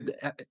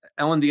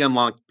L&D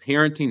Unlocked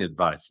parenting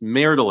advice,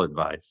 marital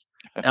advice,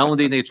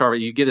 L&D and HR.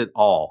 You get it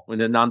all when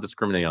they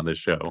non-discriminate on this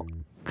show.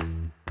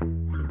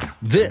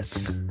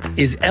 This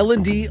is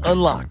L&D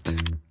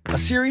Unlocked, a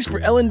series for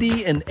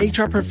L&D and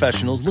HR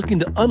professionals looking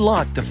to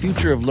unlock the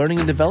future of learning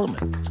and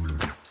development.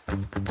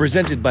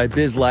 Presented by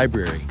Biz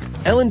Library,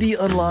 L&D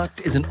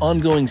Unlocked is an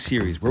ongoing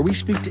series where we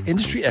speak to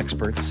industry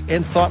experts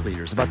and thought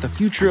leaders about the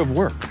future of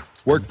work,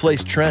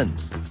 workplace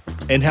trends,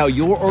 and how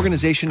your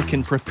organization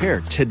can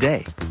prepare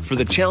today for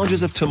the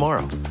challenges of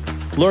tomorrow.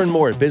 Learn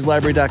more at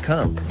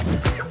bizlibrary.com.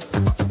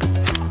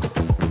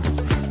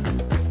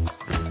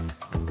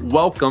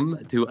 Welcome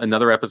to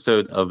another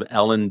episode of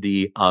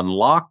L&D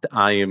Unlocked.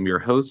 I am your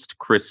host,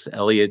 Chris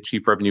Elliott,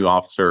 Chief Revenue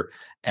Officer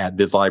at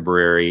Biz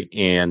Library,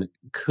 and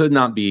could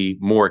not be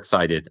more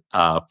excited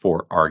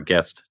for our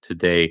guest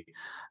today.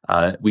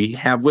 We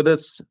have with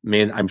us,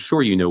 man, I'm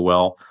sure you know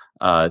well,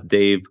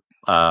 Dave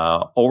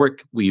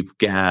Ulrich. We've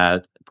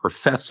got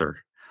professor,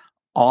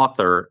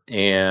 author,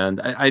 and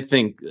I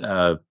think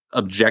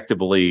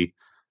objectively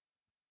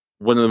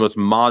one of the most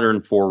modern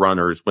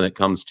forerunners when it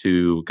comes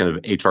to kind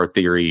of HR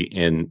theory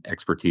and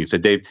expertise. So,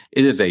 Dave,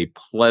 it is a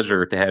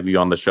pleasure to have you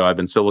on the show. I've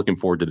been so looking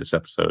forward to this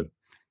episode.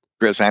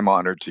 Chris, I'm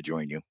honored to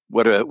join you.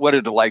 What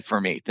a delight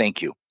for me.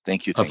 Thank you.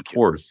 Of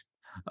course.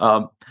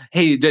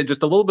 Hey,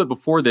 just a little bit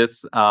before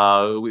this,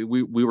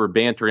 we were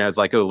bantering. I was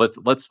like, oh,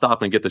 let's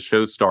stop and get the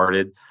show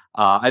started.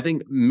 I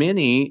think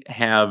many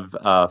have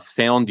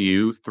found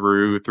you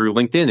through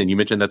LinkedIn, and you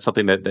mentioned that's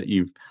something that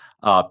you've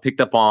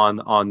picked up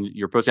on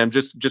your post. I'm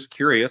just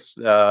curious,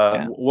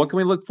 what can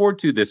we look forward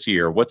to this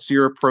year? What's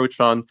your approach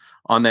on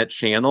that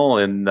channel,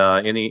 and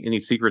any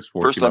secrets for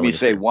us? First, let me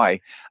say why.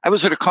 I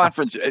was at a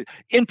conference,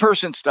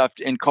 in-person stuff,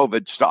 and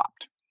COVID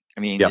stopped.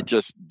 I mean, It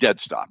just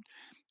dead stopped.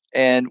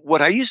 And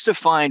what I used to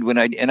find when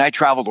I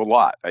traveled a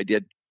lot, I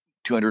did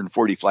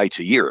 240 flights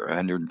a year,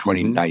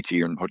 120 nights a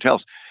year in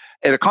hotels.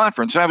 At a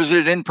conference, I was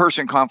at an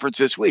in-person conference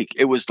this week.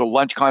 It was the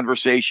lunch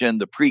conversation,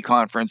 the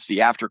pre-conference, the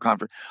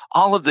after-conference,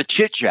 all of the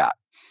chit-chat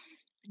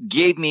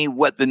gave me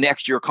what the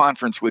next year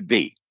conference would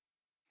be.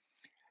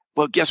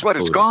 Well, guess what?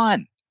 Absolutely. It's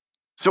gone.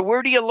 So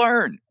where do you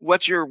learn?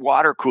 What's your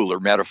water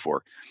cooler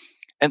metaphor?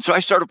 And so I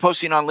started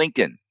posting on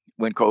LinkedIn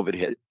when COVID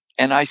hit.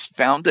 And I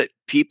found that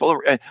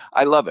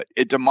I love it.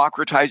 It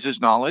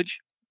democratizes knowledge.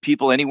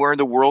 People anywhere in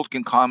the world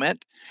can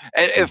comment.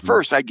 At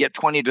first, I get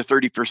 20 to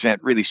 30%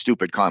 really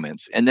stupid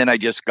comments, and then I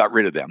just got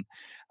rid of them.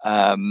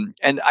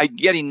 And I'm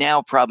getting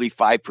now probably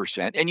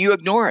 5%. And you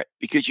ignore it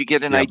because you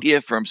get an idea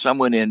from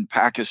someone in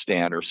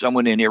Pakistan or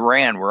someone in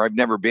Iran where I've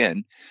never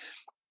been.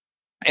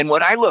 And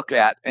what I look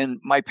at, and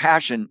my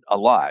passion a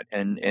lot,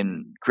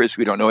 and Chris,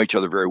 we don't know each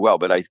other very well,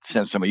 but I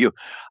sense some of you.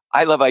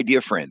 I love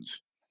idea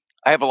friends.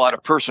 I have a lot of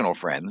personal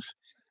friends,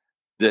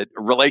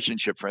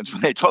 relationship friends.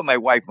 When I told my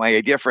wife my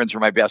idea friends are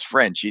my best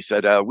friends, she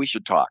said, we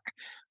should talk.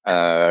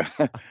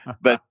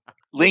 But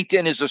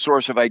LinkedIn is a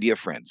source of idea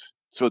friends.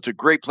 So it's a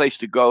great place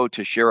to go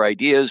to share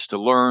ideas, to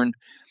learn.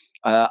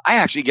 I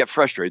actually get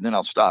frustrated, and then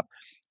I'll stop.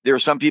 There are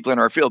some people in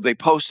our field, they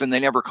post and they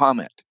never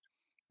comment.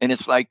 And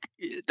it's like,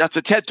 that's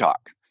a TED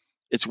Talk.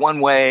 It's one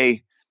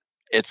way.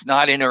 It's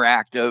not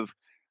interactive.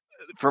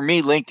 For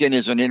me, LinkedIn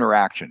is an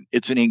interaction.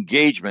 It's an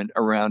engagement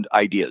around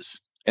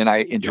ideas. And I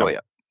enjoy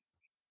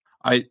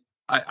it.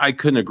 I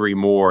couldn't agree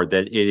more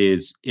that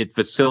it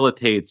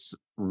facilitates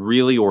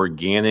really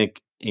organic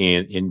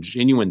and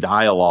genuine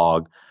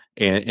dialogue.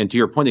 And to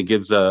your point, it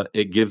gives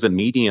a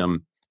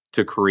medium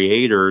to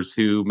creators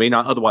who may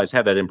not otherwise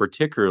have that, and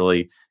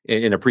particularly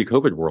in a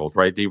pre-COVID world,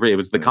 right? It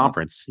was the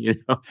conference, you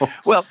know?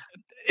 Well,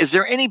 is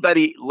there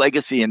anybody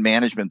legacy and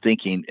management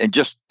thinking, and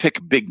just pick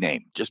a big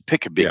name,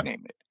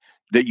 name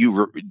that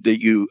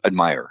you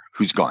admire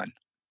who's gone?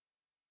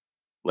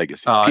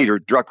 Legacy. Peter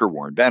Drucker,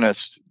 Warren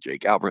Bennis,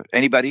 Jake Albrecht.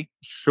 Anybody?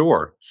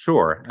 Sure.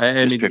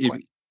 Just pick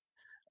one.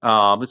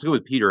 Let's go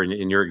with Peter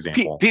in your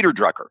example. Peter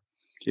Drucker.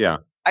 Yeah.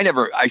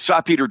 I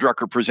saw Peter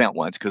Drucker present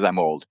once because I'm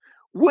old.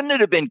 Wouldn't it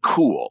have been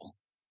cool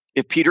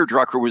if Peter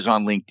Drucker was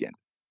on LinkedIn?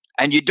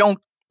 And you don't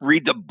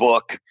read the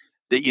book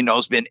that you know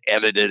has been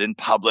edited and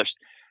published.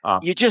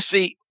 You just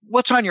see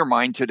what's on your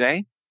mind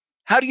today.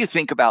 How do you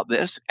think about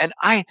this? And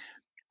I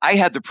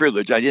had the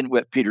privilege, I didn't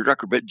with Peter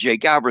Drucker, but Jay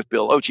Galbraith,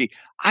 Bill Ochi,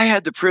 I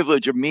had the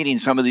privilege of meeting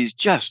some of these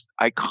just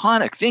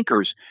iconic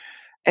thinkers.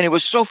 And it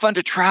was so fun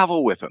to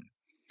travel with them,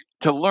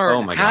 to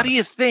learn, how do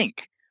you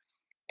think?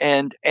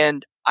 And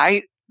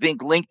I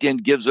think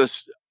LinkedIn gives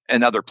us,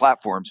 and other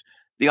platforms,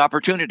 the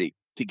opportunity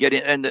to get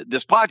in. And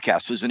this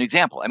podcast is an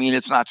example. I mean,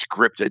 it's not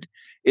scripted.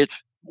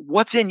 It's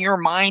what's in your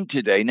mind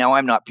today. Now,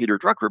 I'm not Peter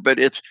Drucker, but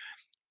it's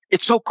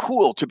so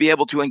cool to be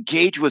able to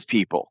engage with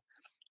people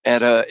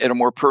at a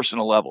more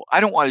personal level. I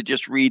don't want to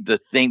just read the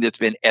thing that's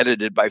been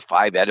edited by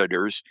 5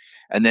 editors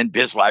and then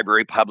Biz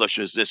Library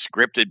publishes this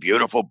scripted,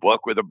 beautiful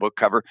book with a book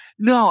cover.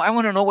 No, I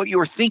want to know what you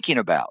were thinking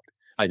about.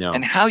 I know.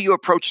 And how you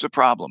approach the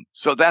problem.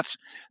 So that's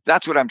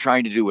what I'm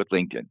trying to do with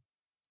LinkedIn.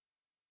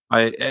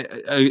 I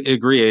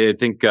agree. I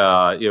think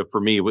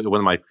for me, one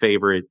of my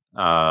favorite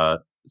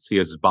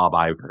CEOs is Bob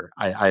Iger.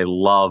 I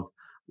love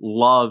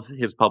love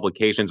his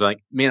publications.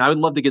 Like, man, I would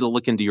love to get a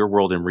look into your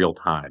world in real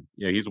time.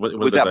 He's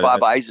Was that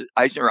Bob Eisner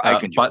or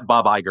Eichinger?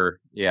 Bob Iger,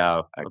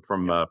 Yeah.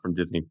 from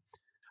Disney.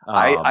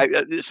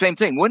 Same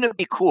thing. Wouldn't it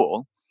be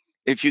cool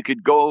if you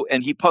could go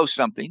and he posts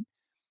something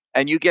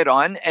and you get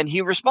on and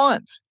he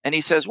responds and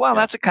he says, "Well,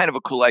 that's a kind of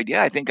a cool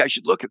idea. I think I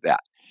should look at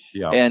that."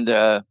 Yeah.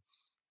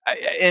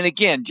 And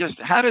again,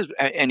 just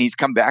and he's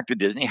come back to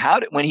Disney.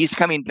 When he's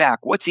coming back,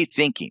 what's he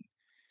thinking?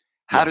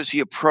 How does he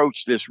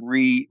approach this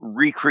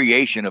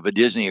recreation of a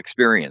Disney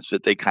experience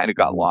that they kind of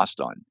got lost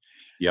on?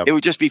 Yep. It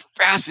would just be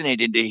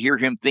fascinating to hear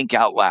him think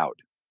out loud.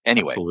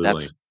 Anyway,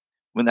 Absolutely.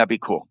 Wouldn't that be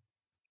cool?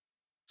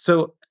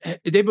 So,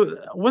 David,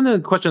 one of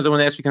the questions I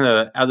want to ask you kind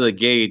of out of the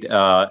gate,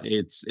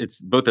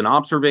 it's both an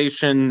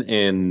observation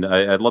and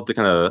I'd love to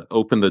kind of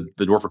open the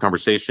door for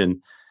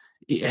conversation.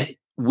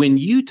 When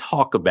you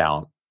talk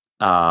about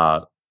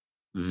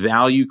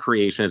value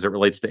creation as it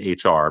relates to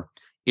HR,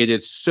 it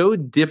is so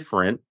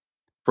different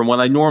from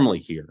what I normally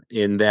hear,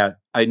 in that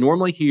I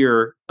normally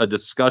hear a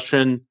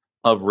discussion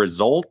of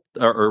result,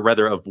 or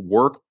rather of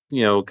work,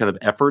 kind of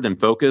effort and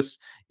focus,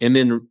 and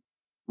then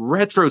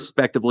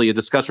retrospectively a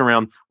discussion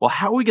around, well,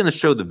 how are we going to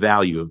show the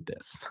value of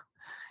this?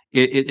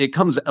 It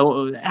comes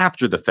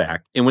after the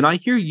fact. And when I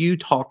hear you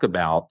talk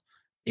about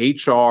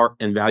HR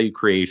and value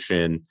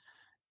creation,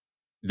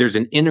 there's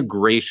an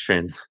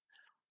integration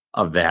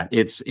of that.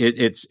 It's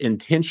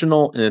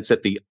intentional, and it's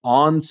at the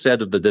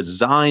onset of the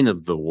design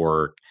of the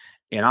work.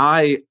 And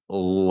I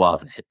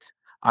love it.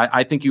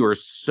 I think you are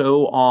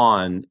so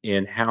on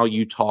in how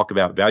you talk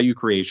about value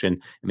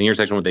creation in the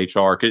intersection with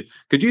HR.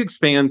 Could you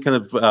expand kind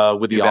of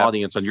with the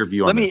audience on your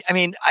view on this?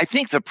 I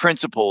think the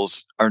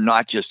principles are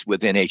not just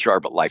within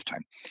HR, but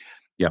lifetime.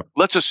 Yeah.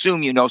 Let's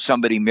assume you know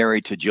somebody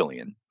married to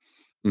Jillian.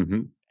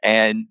 Mm-hmm.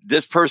 And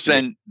this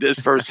person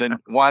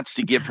wants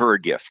to give her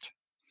a gift.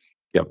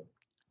 Yep.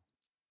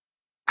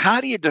 How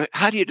do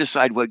you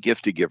decide what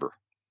gift to give her?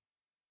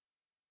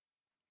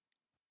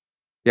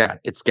 Yeah,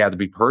 it's got to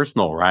be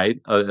personal, right?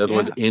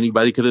 Otherwise,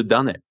 anybody could have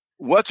done it.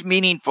 What's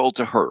meaningful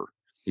to her?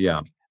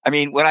 Yeah.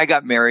 When I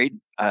got married,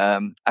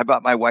 I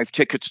bought my wife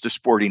tickets to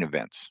sporting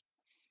events.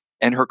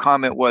 And her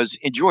comment was,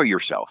 "Enjoy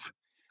yourself."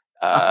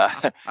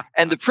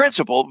 And the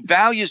principle,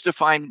 values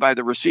defined by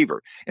the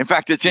receiver. In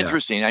fact, it's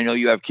interesting. I know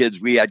you have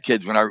kids. We had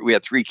kids we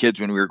had 3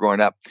 kids when we were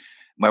growing up.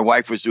 My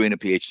wife was doing a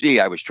PhD.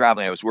 I was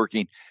traveling. I was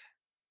working.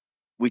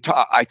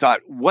 I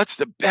thought, what's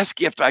the best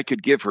gift I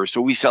could give her?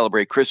 So we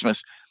celebrate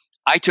Christmas.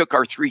 I took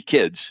our 3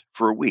 kids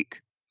for a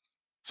week.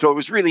 So it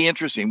was really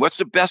interesting. What's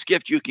the best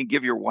gift you can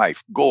give your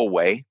wife? Go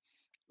away.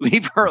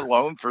 Leave her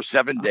alone for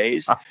 7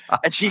 days.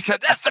 And she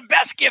said, that's the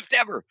best gift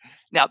ever.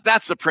 Now,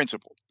 that's the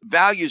principle.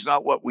 Value is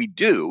not what we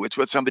do. It's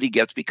what somebody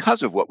gets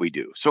because of what we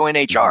do. So in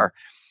HR,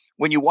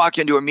 when you walk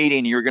into a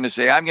meeting, you're going to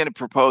say, I'm going to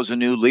propose a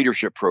new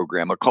leadership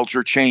program, a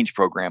culture change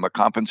program, a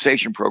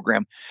compensation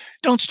program.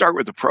 Don't start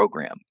with the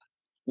program.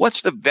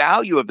 What's the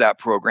value of that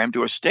program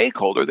to a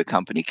stakeholder the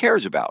company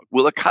cares about?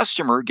 Will a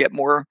customer get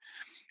more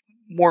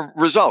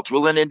results?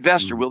 Will an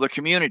investor? Will the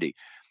community?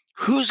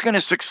 Who's going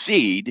to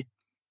succeed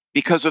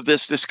because of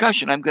this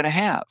discussion I'm going to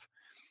have?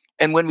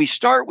 And when we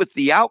start with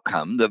the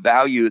outcome, the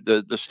value,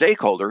 the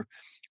stakeholder,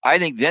 I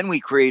think then we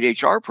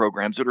create HR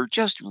programs that are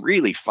just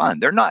really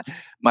fun. They're not,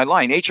 my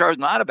line, HR is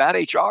not about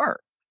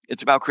HR.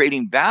 It's about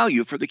creating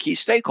value for the key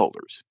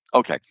stakeholders.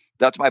 Okay,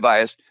 that's my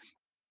bias.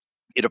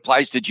 It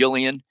applies to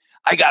Jillian.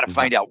 I got to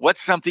find out what's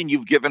something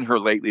you've given her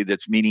lately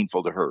that's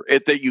meaningful to her,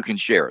 that you can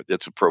share,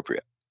 that's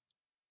appropriate.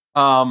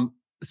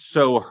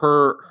 So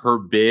her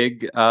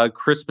big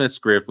Christmas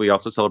gift, we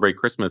also celebrate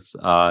Christmas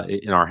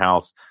in our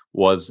house,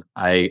 was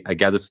I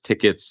got us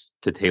tickets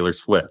to Taylor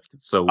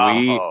Swift. So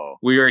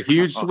we are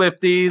huge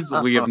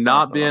Swifties. We have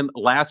not been.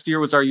 Last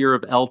year was our year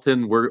of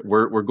Elton.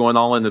 We're going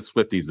all in the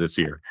Swifties this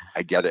year.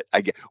 I get it.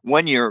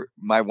 One year,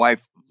 my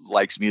wife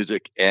likes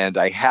music, and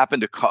I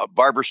happened to call.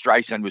 Barbara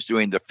Streisand was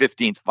doing the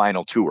 15th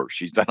final tour.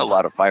 She's done a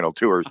lot of final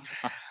tours,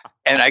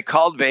 and I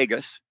called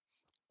Vegas,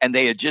 and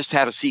they had just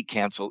had a seat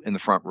canceled in the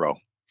front row.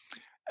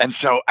 And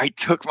so I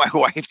took my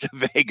wife to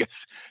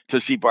Vegas to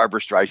see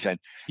Barbara Streisand.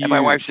 And my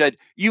wife said,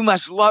 "You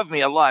must love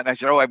me a lot." And I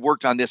said, "Oh, I've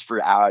worked on this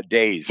for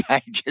days.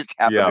 I just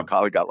happened to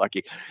call it, got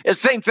lucky."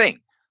 It's the same thing.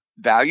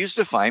 Values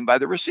defined by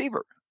the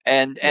receiver.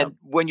 And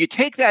when you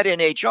take that in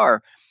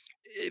HR,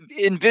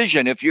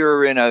 envision if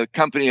you're in a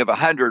company of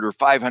 100 or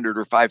 500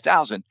 or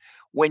 5,000,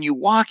 when you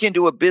walk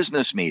into a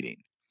business meeting,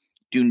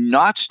 do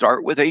not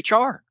start with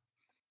HR.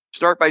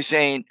 Start by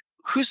saying,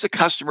 who's the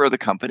customer of the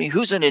company?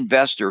 Who's an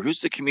investor? Who's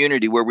the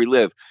community where we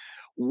live?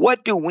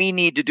 What do we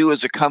need to do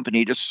as a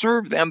company to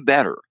serve them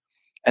better?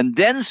 And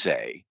then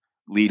say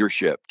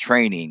leadership,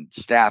 training,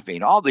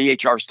 staffing, all the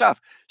HR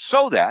stuff,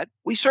 so that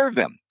we serve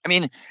them.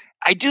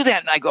 I do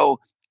that and I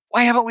go,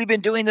 why haven't we been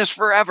doing this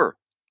forever?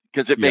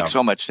 Because it makes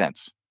so much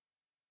sense.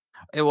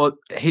 Well,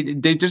 hey,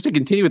 Dave, just to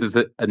continue with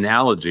this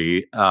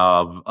analogy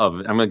of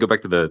I'm going to go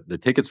back to the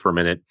tickets for a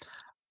minute.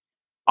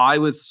 I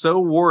was so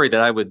worried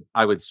that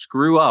I would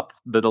screw up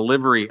the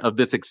delivery of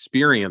this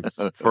experience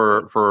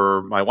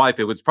for my wife.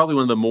 It was probably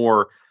one of the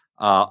more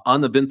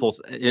uneventful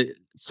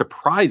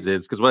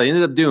surprises. Because what I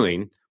ended up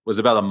doing was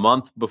about a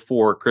month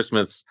before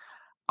Christmas,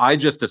 I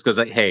just discussed,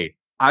 like, hey,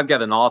 I've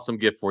got an awesome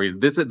gift for you.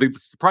 The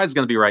surprise is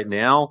going to be right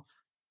now.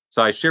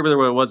 So I shared with her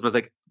what it was, but I was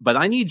like, but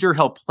I need your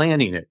help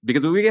planning it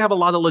because we have a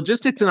lot of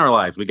logistics in our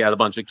lives. We got a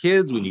bunch of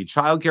kids. We need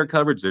childcare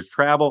coverage. There's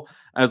travel.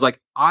 I was like,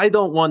 I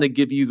don't want to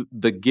give you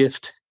the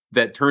gift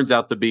that turns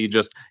out to be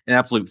just an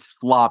absolute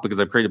flop because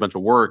I've created a bunch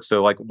of work.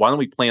 So, like, why don't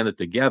we plan it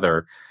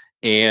together?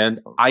 And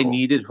I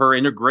needed her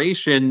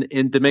integration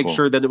and to make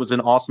sure that it was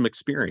an awesome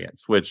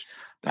experience, which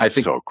I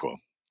think so cool.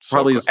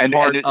 Probably is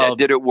part of.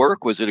 Did it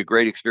work? Was it a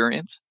great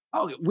experience?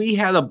 Oh, we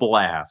had a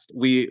blast.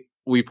 We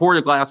poured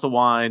a glass of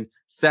wine,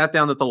 sat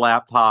down at the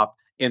laptop,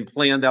 and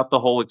planned out the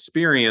whole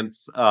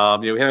experience. We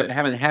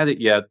haven't had it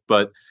yet,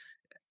 but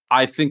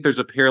I think there's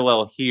a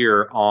parallel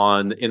here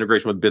on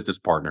integration with business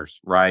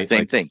partners, right?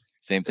 Same thing.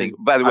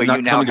 By the way,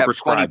 you now have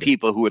 20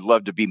 people who would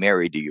love to be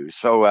married to you.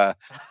 So,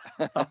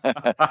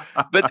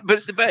 but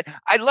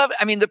I love.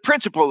 I mean, the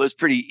principle is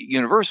pretty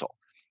universal.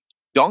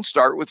 Don't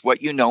start with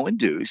what you know and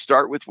do.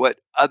 Start with what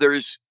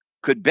others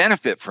could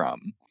benefit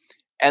from,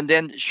 and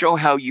then show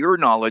how your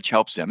knowledge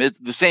helps them.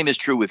 The same is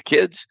true with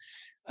kids.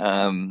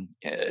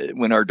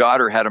 When our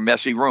daughter had a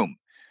messy room,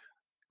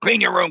 clean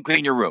your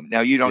room.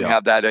 Now you don't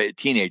have that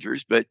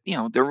teenagers, but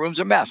their room's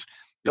a mess.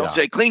 Don't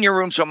say clean your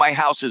room so my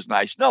house is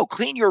nice. No,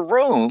 clean your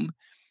room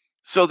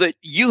so that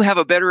you have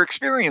a better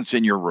experience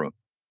in your room.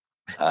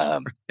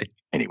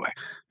 Anyway,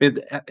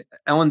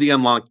 L&D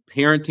Unlocked,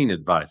 parenting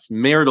advice,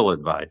 marital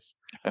advice,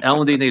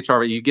 L&D and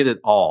HR, you get it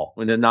all.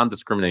 We're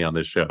non-discriminating on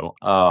this show.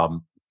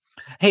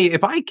 Hey,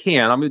 if I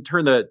can, I'm going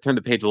to turn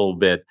the page a little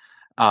bit.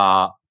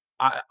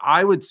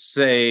 I would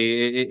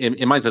say,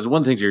 in my sense,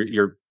 one of the things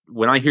you're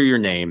when I hear your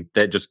name,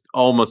 that just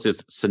almost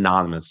is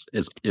synonymous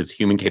is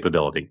human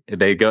capability.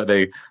 They go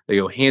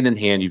hand in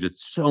hand. You did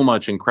so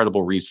much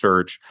incredible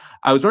research.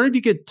 I was wondering if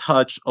you could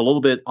touch a little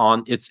bit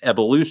on its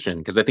evolution,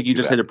 because I think you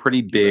just hit a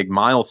pretty big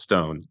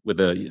milestone with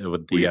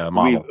the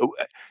model.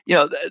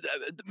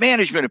 The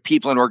management of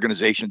people and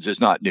organizations is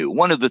not new.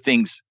 One of the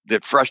things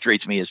that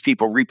frustrates me is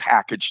people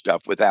repackage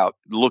stuff without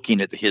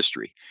looking at the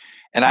history.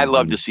 And I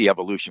love to see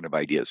evolution of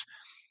ideas.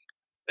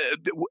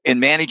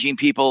 In managing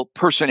people,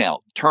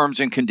 personnel,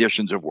 terms and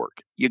conditions of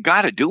work, you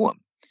got to do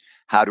them.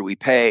 How do we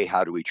pay?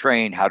 How do we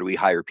train? How do we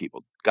hire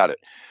people? Got it.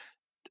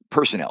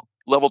 Personnel.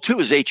 Level 2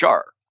 is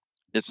HR.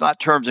 It's not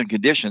terms and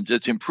conditions.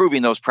 It's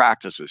improving those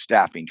practices,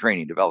 staffing,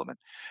 training, development.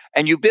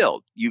 And you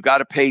build. You got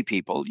to pay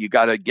people. You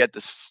got to get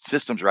the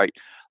systems right.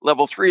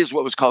 Level 3 is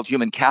what was called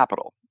human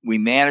capital. We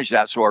manage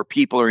that so our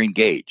people are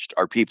engaged.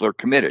 Our people are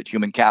committed.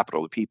 Human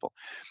capital, the people.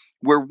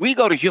 Where we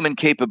go to human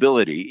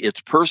capability,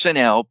 it's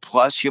personnel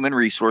plus human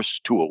resource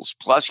tools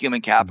plus human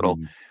capital.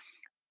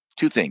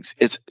 Two things.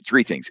 It's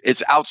three things.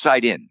 It's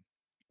outside in.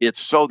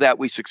 It's so that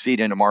we succeed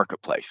in a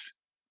marketplace.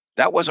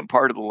 That wasn't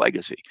part of the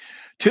legacy.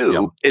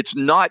 Two, it's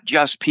not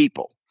just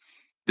people.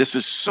 This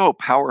is so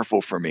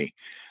powerful for me.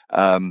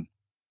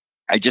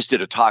 I just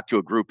did a talk to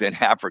a group in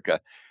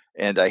Africa,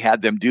 and I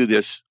had them do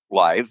this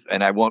live,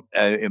 and I won't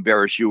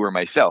embarrass you or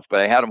myself, but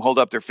I had them hold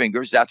up their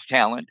fingers. That's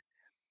talent.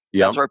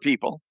 That's our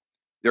people.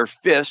 Their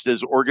fist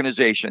is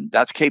organization.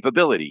 That's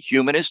capability.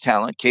 Human is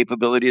talent.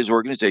 Capability is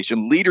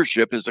organization.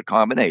 Leadership is a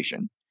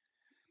combination.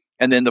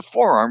 And then the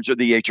forearms are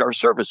the HR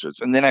services.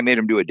 And then I made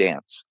them do a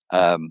dance.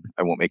 I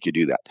won't make you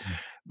do that.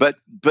 But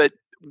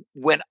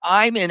when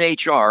I'm in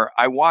HR,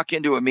 I walk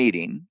into a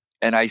meeting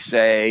and I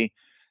say,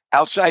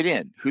 outside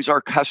in, who's our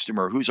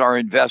customer? Who's our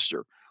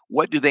investor?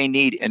 What do they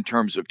need in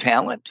terms of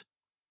talent,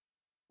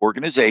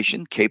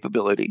 organization,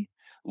 capability,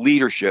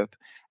 leadership,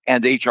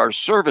 and HR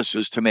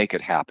services to make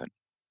it happen?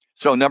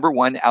 So number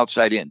one,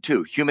 outside in.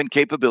 Two, human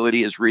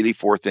capability is really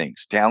four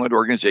things: talent,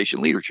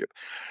 organization, leadership.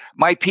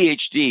 My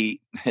PhD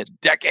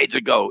decades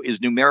ago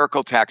is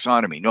numerical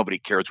taxonomy. Nobody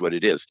cares what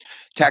it is.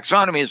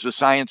 Taxonomy is the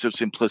science of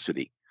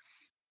simplicity.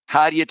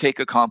 How do you take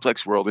a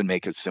complex world and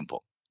make it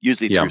simple?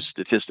 Usually through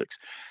statistics.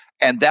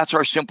 And that's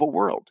our simple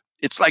world.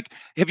 It's like,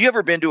 have you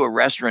ever been to a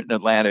restaurant in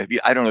Atlanta?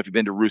 I don't know if you've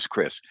been to Ruth's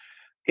Chris.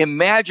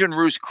 Imagine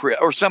Ruth's Chris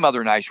or some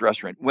other nice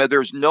restaurant where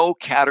there's no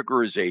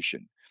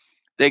categorization.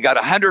 They got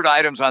 100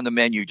 items on the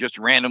menu, just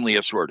randomly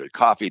assorted: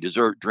 coffee,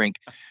 dessert, drink.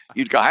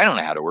 You'd go, I don't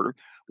know how to order.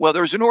 Well,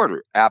 there's an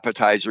order: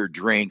 appetizer,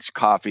 drinks,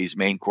 coffees,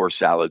 main course,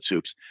 salad,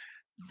 soups.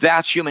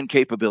 That's human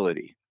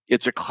capability.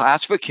 It's a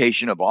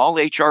classification of all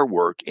HR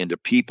work into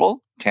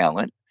people,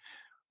 talent,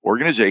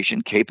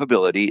 organization,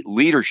 capability,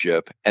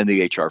 leadership, and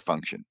the HR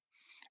function.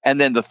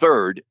 And then the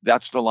third,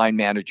 that's the line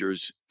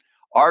managers.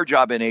 Our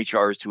job in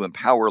HR is to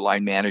empower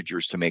line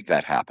managers to make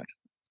that happen.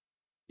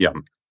 Yeah.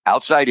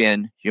 Outside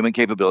in, human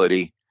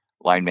capability,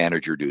 line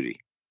manager duty.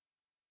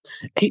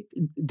 Hey,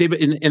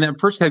 David, in that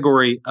first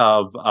category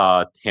of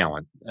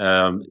talent,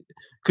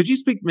 could you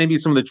speak maybe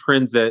some of the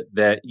trends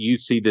that you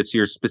see this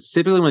year,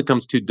 specifically when it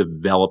comes to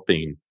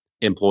developing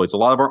employees? A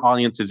lot of our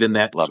audience is in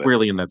that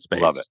squarely in that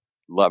space.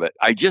 Love it.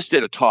 I just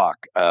did a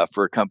talk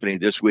for a company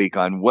this week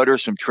on what are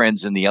some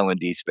trends in the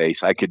L&D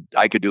space. I could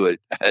do a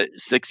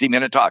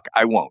 60-minute talk.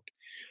 I won't.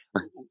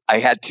 I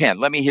had 10.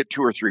 Let me hit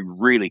 2 or 3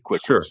 really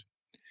quick. Sure.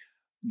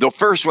 The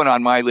first one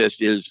on my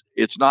list is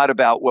it's not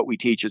about what we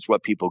teach, it's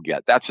what people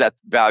get. That's that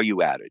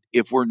value added.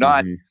 If we're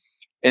not,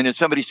 and if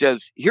somebody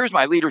says, here's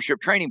my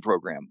leadership training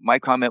program, my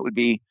comment would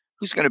be,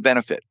 who's going to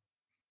benefit?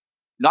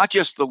 Not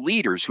just the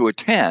leaders who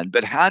attend,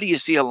 but how do you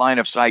see a line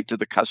of sight to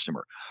the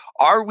customer?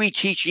 Are we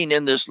teaching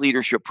in this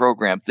leadership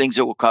program things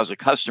that will cause a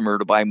customer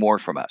to buy more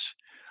from us?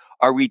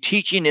 Are we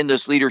teaching in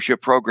this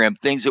leadership program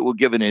things that will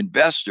give an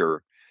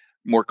investor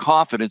more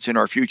confidence in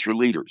our future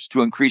leaders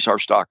to increase our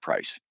stock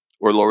price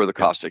or lower the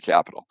cost of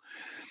capital?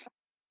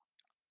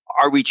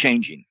 Are we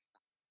changing?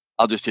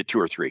 I'll just hit two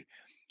or three.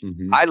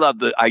 I love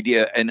the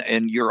idea,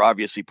 and you're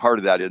obviously part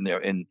of that in there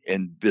in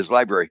Biz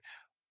Library.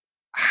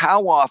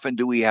 How often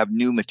do we have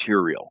new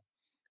material?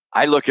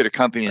 I look at a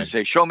company and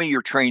say, show me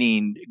your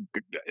training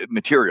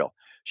material.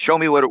 Show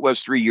me what it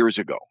was 3 years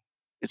ago.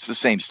 It's the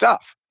same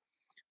stuff.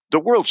 The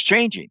world's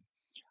changing.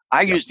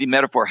 I use the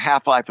metaphor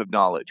half-life of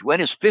knowledge.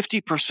 When is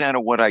 50%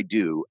 of what I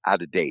do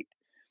out of date?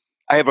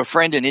 I have a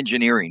friend in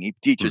engineering. He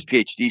teaches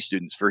PhD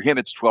students. For him,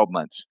 it's 12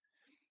 months.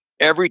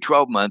 Every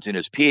 12 months in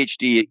his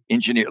PhD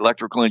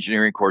electrical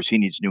engineering course, he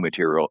needs new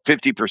material,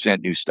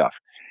 50% new stuff.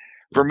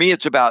 For me,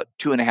 it's about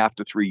 2.5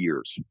 to 3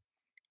 years.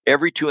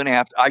 Every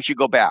 2.5, I should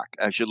go back.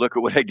 I should look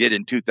at what I did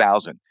in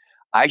 2000.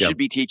 I should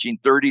be teaching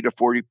 30 to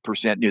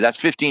 40% new. That's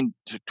 15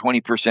 to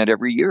 20%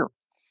 every year.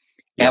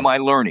 Am I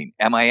learning?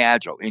 Am I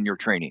agile in your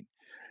training?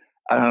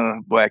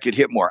 Boy, I could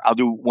hit more. I'll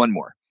do one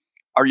more.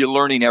 Are you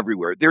learning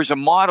everywhere? There's a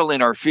model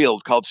in our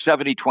field called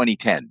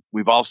 70-20-10.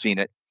 We've all seen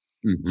it.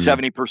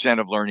 70%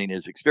 of learning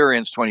is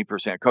experience,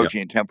 20%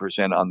 coaching, and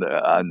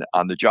 10%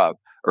 on the job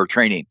or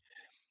training.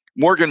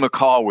 Morgan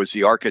McCall was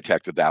the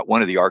architect of that,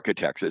 one of the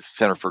architects at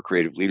Center for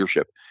Creative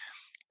Leadership.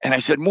 And I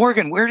said,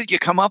 Morgan, where did you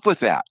come up with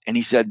that? And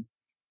he said,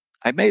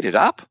 I made it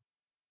up.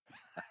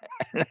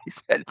 And I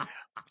said,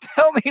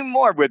 tell me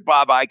more, with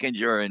Bob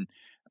Eichinger and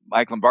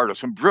Mike Lombardo,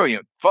 some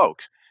brilliant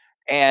folks.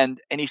 And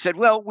he said,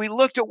 well, we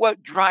looked at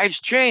what drives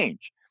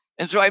change.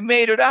 And so I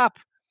made it up.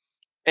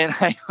 And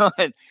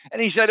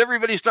he said,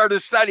 everybody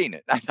started studying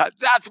it. I thought,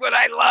 that's what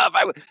I love.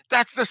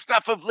 That's the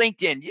stuff of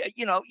LinkedIn.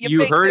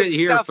 You heard it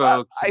here,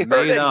 folks. I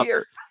heard it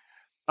here.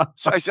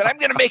 So I said, I'm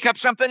going to make up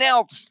something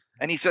else.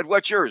 And he said,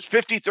 what's yours?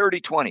 50, 30,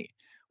 20.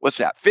 What's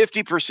that?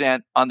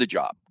 50% on the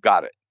job.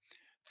 Got it.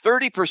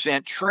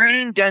 30%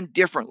 training done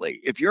differently.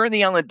 If you're in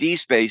the L&D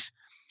space,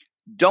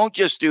 don't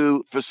just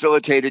do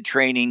facilitated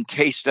training,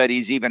 case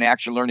studies, even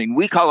action learning.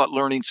 We call it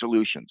learning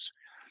solutions.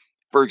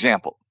 For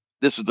example,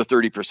 this is the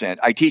 30%.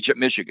 I teach at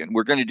Michigan.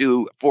 We're going to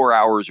do 4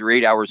 hours or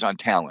 8 hours on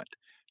talent,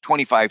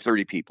 25,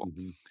 30 people.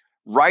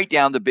 Write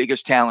down the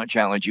biggest talent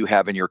challenge you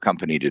have in your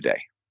company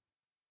today.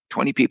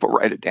 20 people,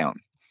 write it down.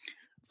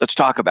 Let's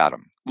talk about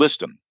them.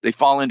 List them. They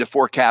fall into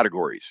 4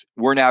 categories.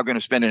 We're now going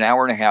to spend an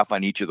hour and a half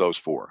on each of those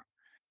 4.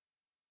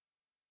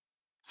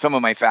 Some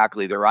of my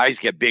faculty, their eyes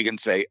get big and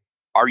say,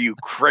 are you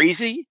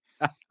crazy?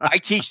 I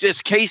teach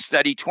this case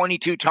study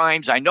 22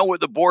 times. I know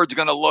what the board's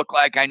going to look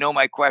like. I know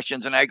my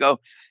questions. And I go,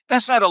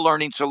 that's not a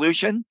learning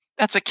solution.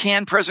 That's a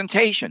canned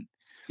presentation.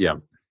 Yeah.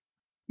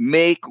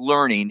 Make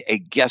learning a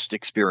guest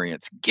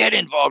experience. Get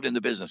involved in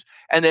the business.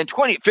 And then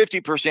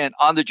 50%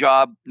 on the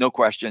job, no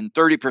question.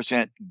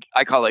 30%,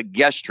 I call it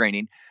guest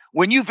training.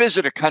 When you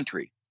visit a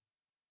country,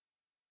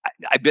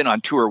 I've been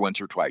on tour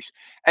once or twice,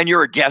 and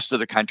you're a guest of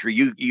the country.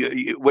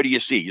 You what do you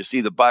see? You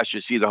see the bus,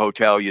 you see the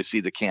hotel, you see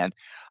the can.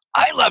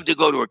 I love to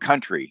go to a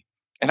country,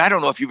 and I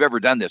don't know if you've ever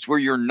done this, where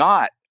you're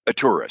not a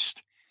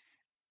tourist.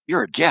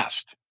 You're a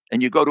guest,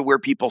 and you go to where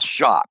people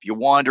shop. You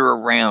wander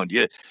around.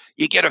 You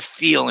get a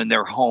feel in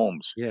their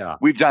homes. Yeah.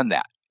 We've done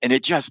that, and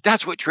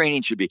that's what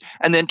training should be.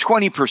 And then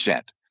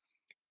 20%,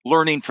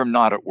 learning from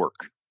not at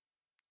work.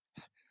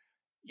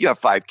 You have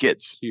 5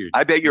 kids. Huge.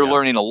 I bet you're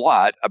learning a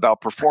lot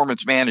about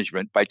performance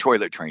management by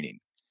toilet training.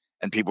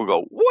 And people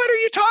go, what are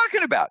you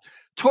talking about?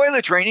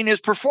 Toilet training is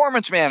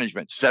performance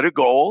management. Set a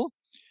goal.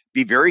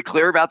 Be very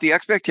clear about the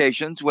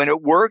expectations. When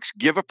it works,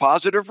 give a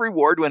positive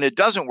reward. When it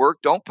doesn't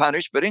work, don't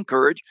punish, but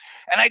encourage.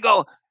 And I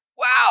go,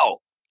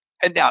 wow.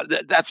 And now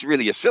that's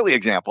really a silly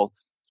example.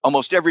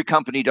 Almost every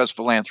company does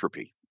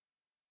philanthropy.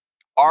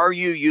 Are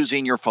you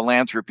using your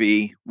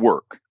philanthropy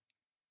work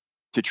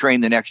to train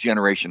the next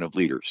generation of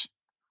leaders?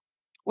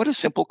 What a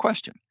simple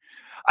question.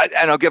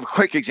 And I'll give a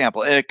quick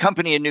example. A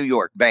company in New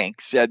York,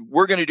 bank, said,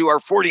 we're going to do our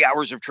 40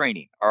 hours of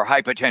training, our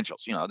high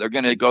potentials. They're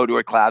going to go to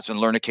a class and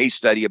learn a case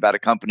study about a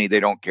company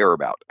they don't care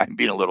about. I'm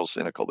being a little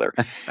cynical there.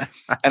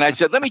 And I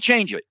said, let me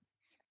change it.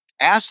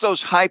 Ask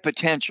those high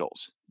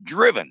potentials,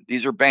 driven,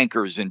 these are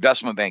bankers,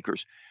 investment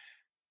bankers,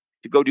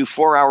 to go do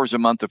 4 hours a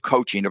month of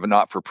coaching of a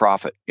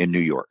not-for-profit in New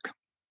York.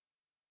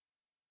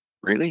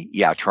 Really?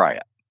 Yeah, try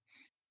it.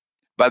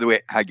 By the way,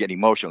 I get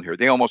emotional here.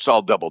 They almost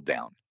all doubled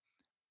down.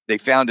 They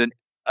found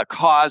a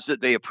cause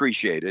that they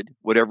appreciated,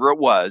 whatever it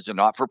was, a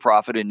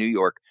not-for-profit in New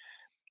York,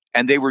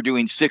 and they were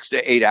doing 6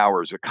 to 8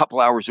 hours, a couple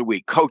hours a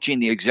week, coaching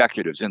the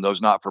executives in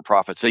those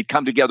not-for-profits. They'd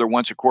come together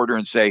once a quarter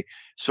and say,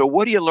 so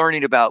what are you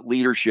learning about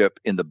leadership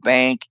in the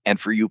bank and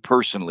for you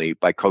personally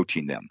by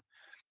coaching them?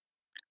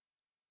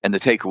 And the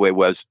takeaway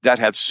was that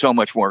had so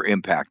much more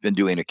impact than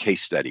doing a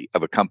case study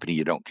of a company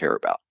you don't care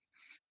about.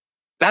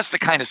 That's the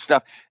kind of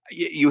stuff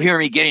you hear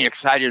me getting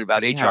excited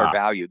about. HR Yeah.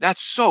 value.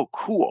 That's so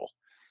cool.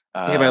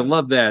 Yeah, but I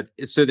love that.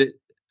 So that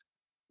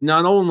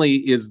not only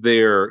is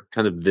there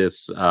kind of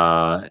this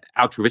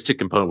altruistic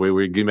component where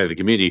we're giving back to the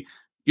community,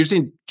 you're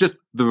seeing just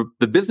the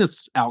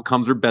business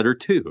outcomes are better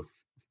too.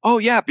 Oh,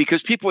 yeah,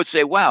 because people would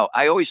say, wow,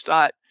 I always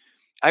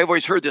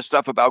heard this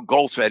stuff about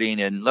goal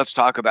setting and let's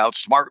talk about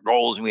SMART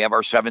goals and we have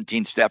our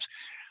 17 steps.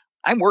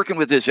 I'm working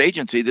with this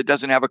agency that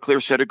doesn't have a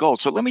clear set of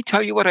goals. So let me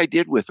tell you what I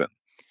did with them.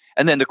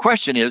 And then the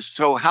question is,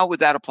 so how would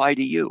that apply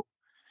to you?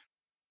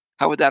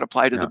 How would that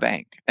apply to the Yeah.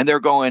 bank? And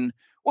they're going,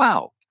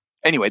 wow.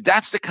 Anyway,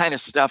 that's the kind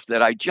of stuff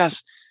that I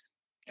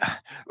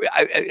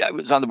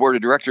was on the board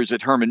of directors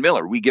at Herman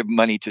Miller. We give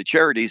money to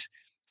charities.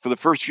 For the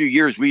first few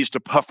years, we used to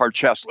puff our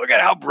chest. Look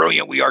at how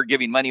brilliant we are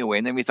giving money away.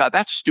 And then we thought,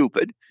 that's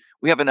stupid.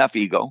 We have enough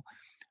ego.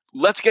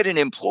 Let's get an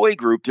employee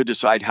group to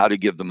decide how to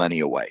give the money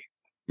away.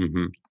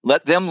 Mm-hmm.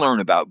 Let them learn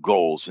about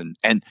goals.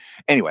 And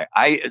anyway,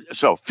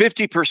 so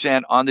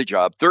 50% on the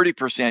job,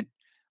 30%,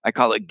 I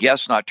call it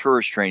guest, not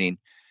tourist training,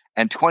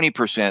 and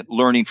 20%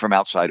 learning from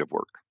outside of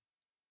work.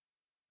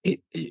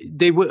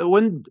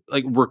 One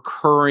like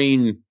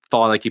recurring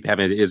thought I keep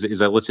having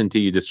is I listen to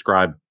you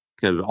describe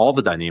kind of all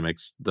the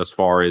dynamics thus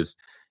far is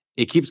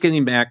it keeps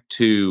getting back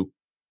to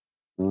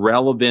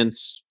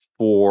relevance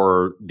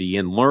for the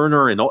end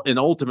learner and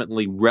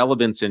ultimately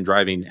relevance in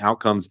driving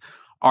outcomes.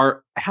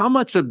 Are how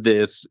much of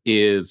this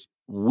is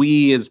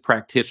we as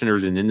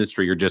practitioners in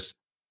industry are just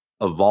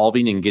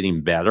evolving and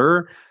getting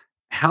better?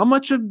 How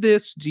much of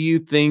this do you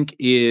think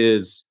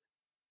is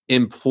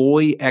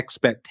employee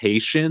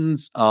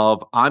expectations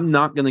of I'm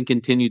not going to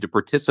continue to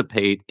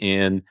participate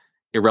in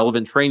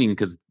irrelevant training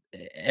because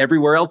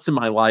everywhere else in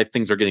my life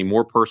things are getting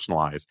more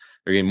personalized,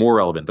 they're getting more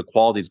relevant, the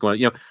quality is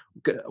going,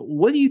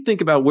 what do you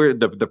think about where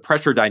the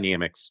pressure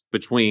dynamics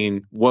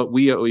between what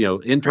we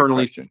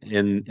internally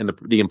and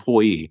the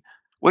employee?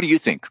 What do you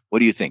think?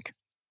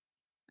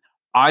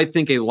 I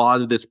think a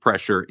lot of this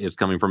pressure is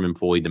coming from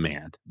employee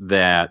demand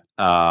that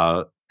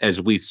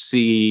as we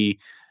see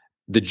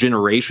the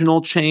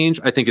generational change,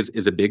 I think,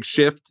 is a big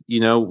shift.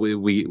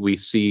 We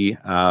see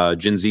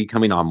Gen Z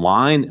coming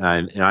online,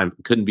 and I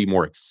couldn't be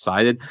more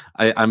excited.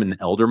 I'm an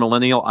elder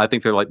millennial. I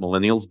think they're like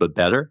millennials, but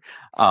better.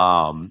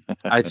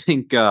 I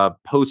think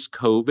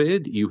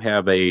post-COVID, you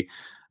have a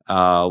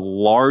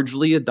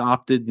largely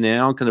adopted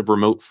now kind of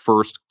remote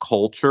first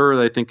culture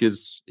that I think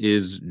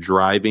is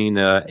driving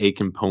a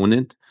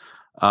component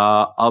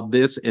of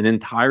this, and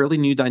entirely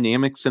new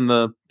dynamics in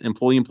the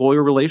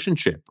employee-employer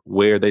relationship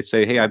where they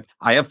say, hey,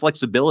 I have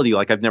flexibility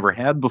like I've never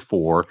had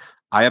before.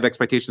 I have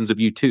expectations of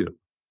you too.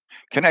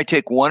 Can I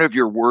take one of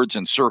your words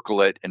and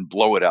circle it and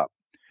blow it up?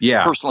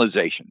 Yeah.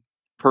 Personalization.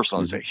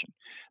 Mm-hmm.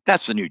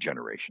 That's the new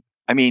generation.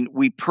 I mean,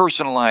 we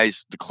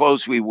personalize the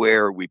clothes we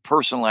wear. We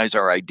personalize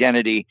our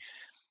identity.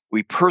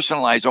 We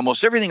personalize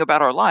almost everything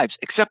about our lives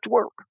except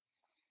work.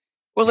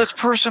 Well, let's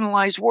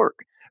personalize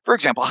work. For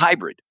example,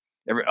 hybrid.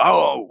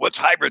 What's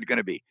hybrid going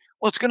to be?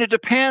 Well, it's going to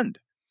depend.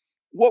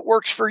 What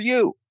works for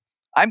you?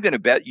 I'm going to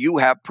bet you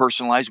have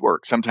personalized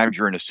work. Sometimes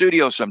you're in a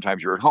studio,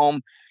 sometimes you're at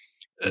home,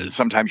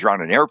 sometimes you're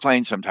on an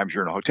airplane, sometimes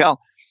you're in a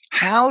hotel.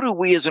 How do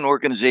we as an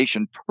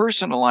organization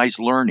personalize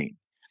learning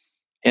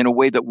in a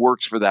way that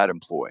works for that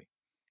employee?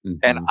 Mm-hmm.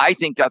 And I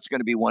think that's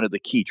going to be one of the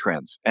key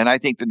trends. And I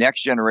think the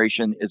next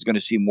generation is going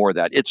to see more of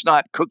that. It's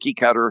not cookie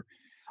cutter.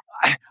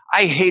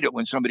 I hate it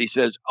when somebody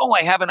says, oh,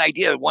 I have an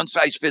idea, one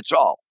size fits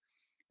all.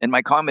 And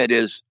my comment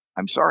is,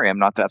 I'm sorry, I'm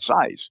not that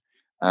size.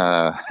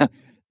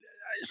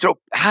 So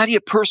how do you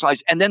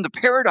personalize? And then the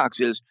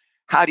paradox is,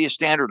 how do you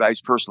standardize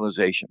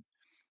personalization?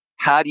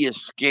 How do you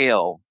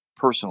scale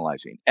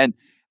personalizing? And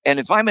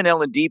if I'm an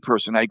L&D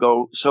person, I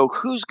go, so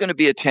who's going to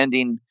be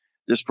attending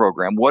this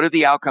program? What are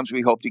the outcomes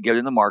we hope to get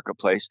in the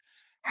marketplace?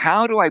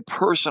 How do I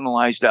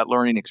personalize that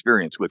learning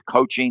experience with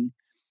coaching,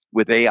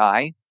 with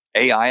AI?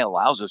 AI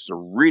allows us to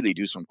really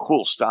do some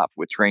cool stuff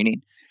with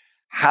training.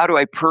 How do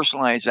I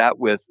personalize that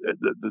with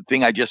the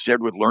thing I just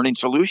said with learning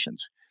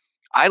solutions?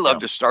 I love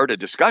to start a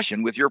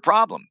discussion with your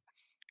problem.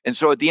 And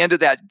so at the end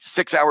of that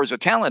 6 hours of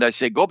talent, I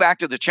say, go back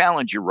to the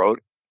challenge you wrote.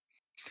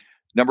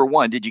 Number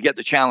one, did you get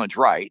the challenge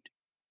right?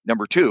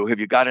 Number two, have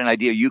you got an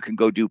idea you can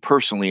go do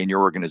personally in your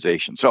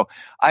organization? So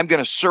I'm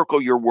going to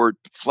circle your word.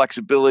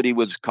 Flexibility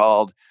was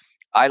called.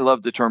 I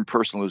love the term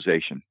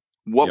personalization.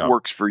 What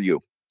works for you?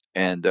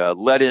 And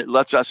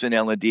let's us in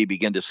L&D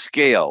begin to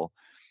scale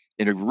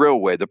in a real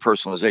way the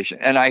personalization.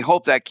 And I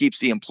hope that keeps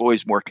the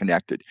employees more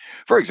connected.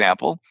 For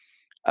example,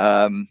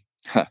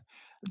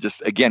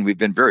 just again, we've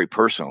been very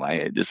personal.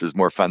 This is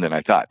more fun than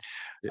I thought.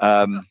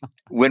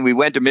 When we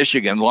went to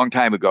Michigan a long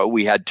time ago,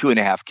 we had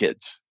 2.5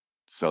 kids.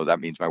 So that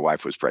means my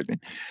wife was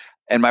pregnant.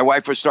 And my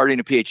wife was starting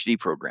a PhD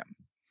program.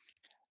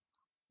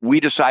 We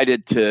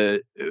decided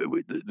to,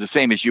 the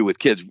same as you with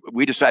kids,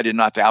 we decided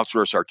not to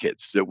outsource our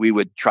kids, that we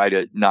would try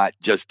to not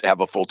just have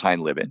a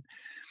full-time live-in.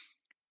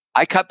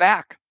 I cut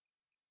back.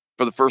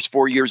 For the first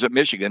 4 years at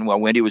Michigan,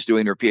 while Wendy was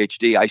doing her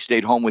PhD, I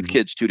stayed home with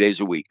kids 2 days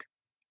a week.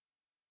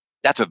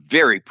 That's a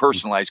very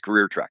personalized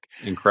career track.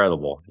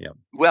 Incredible. Yeah.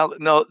 Well,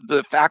 no,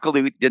 the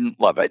faculty didn't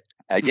love it.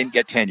 I didn't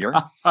get tenure.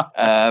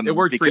 It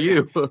worked for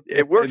you.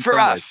 It worked for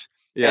us.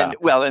 Yeah.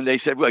 And they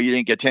said, well, you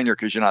didn't get tenure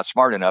because you're not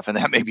smart enough. And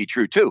that may be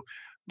true too.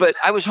 But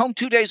I was home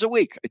 2 days a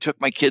week. I took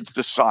my kids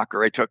to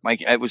soccer.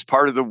 I was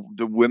part of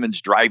the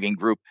women's driving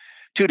group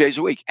 2 days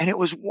a week. And it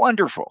was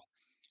wonderful.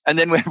 And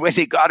then when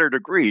he got her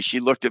degree, she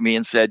looked at me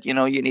and said, you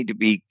need to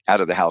be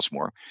out of the house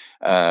more.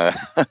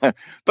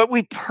 But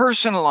we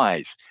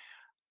personalize.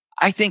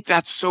 I think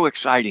that's so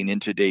exciting in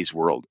today's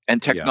world.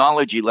 And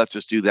technology lets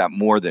us do that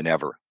more than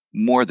ever.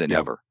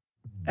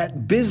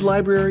 At Biz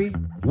Library,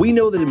 we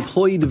know that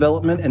employee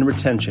development and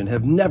retention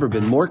have never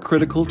been more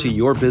critical to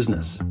your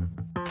business.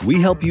 We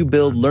help you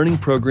build learning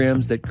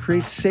programs that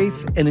create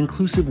safe and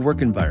inclusive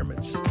work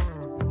environments,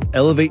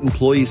 elevate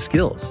employee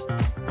skills,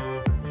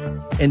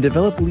 and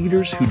develop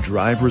leaders who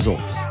drive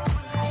results.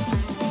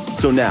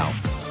 So now,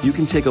 you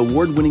can take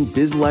award-winning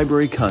Biz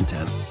Library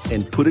content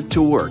and put it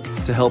to work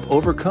to help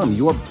overcome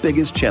your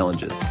biggest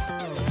challenges.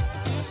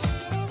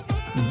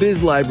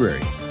 Biz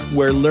Library,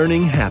 where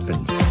learning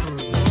happens.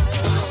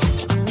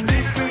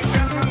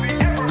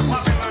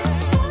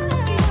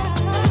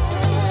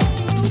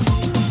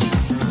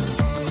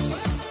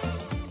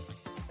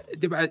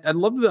 I'd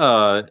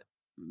love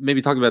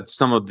maybe talk about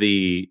some of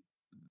the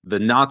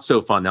not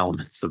so fun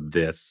elements of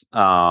this,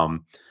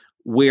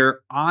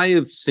 where I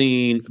have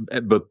seen,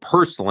 but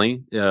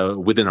personally,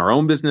 within our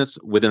own business,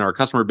 within our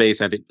customer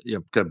base, I think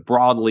kind of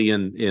broadly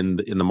in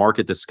the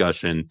market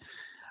discussion,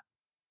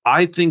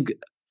 I think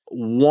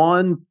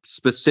one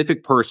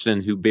specific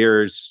person who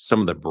bears some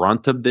of the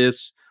brunt of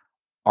this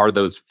are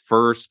those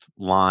first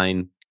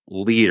line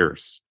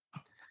leaders.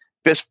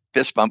 Fist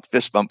bump.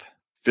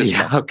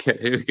 Okay,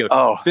 here we go.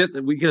 Oh,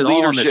 we get it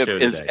all on this show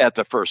leadership is today. at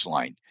the first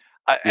line.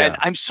 And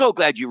I'm so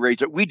glad you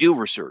raised it. We do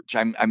research.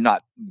 I'm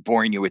not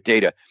boring you with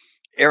data.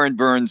 Aaron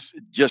Burns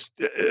just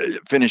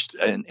finished,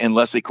 and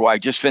Leslie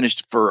Kawhi just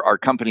finished for our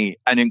company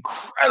an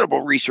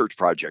incredible research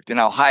project. And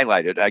I'll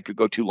highlight it. I could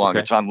go too long. Okay.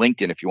 It's on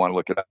LinkedIn if you want to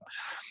look it up.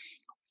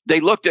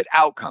 They looked at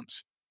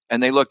outcomes,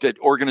 and they looked at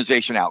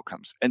organization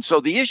outcomes. And so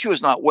the issue is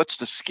not what's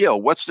the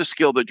skill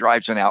that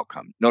drives an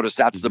outcome. Notice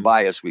that's the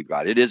bias we've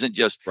got. It isn't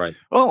just,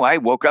 oh, I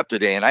woke up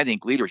today and I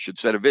think leaders should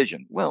set a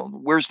vision. Well,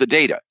 where's the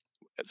data?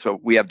 So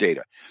we have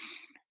data.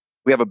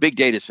 We have a big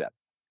data set.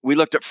 We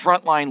looked at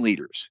frontline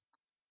leaders,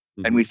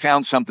 and we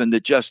found something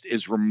that just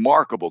is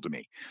remarkable to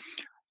me.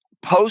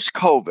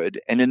 Post-COVID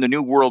and in the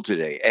new world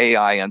today,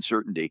 AI,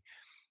 uncertainty,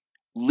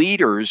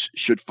 leaders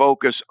should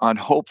focus on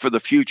hope for the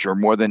future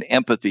more than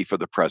empathy for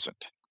the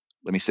present.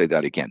 Let me say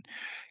that again.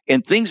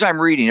 In things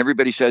I'm reading,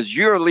 everybody says,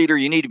 you're a leader,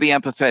 you need to be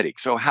empathetic.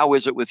 So how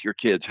is it with your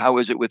kids? How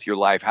is it with your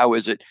life? How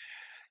is it?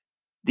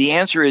 The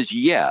answer is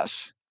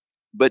yes.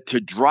 But to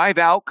drive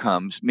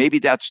outcomes, maybe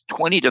that's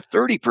 20 to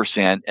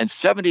 30%, and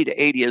 70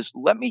 to 80 is,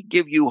 let me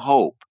give you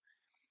hope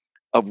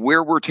of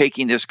where we're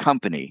taking this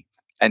company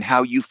and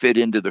how you fit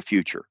into the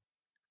future.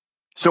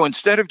 So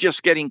instead of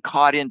just getting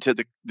caught into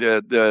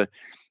the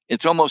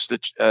it's almost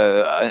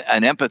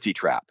an empathy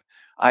trap.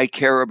 I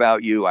care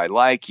about you. I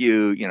like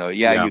you.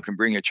 You can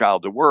bring a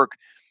child to work.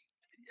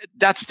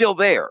 That's still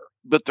there.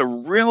 But the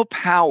real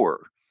power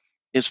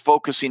is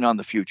focusing on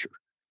the future.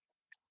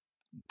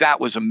 That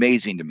was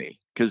amazing to me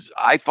because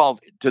I fall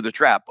to the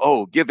trap.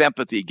 Oh, give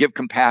empathy, give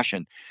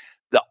compassion.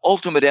 The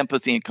ultimate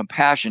empathy and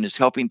compassion is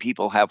helping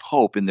people have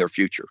hope in their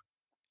future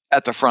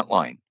at the front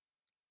line.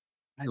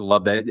 I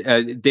love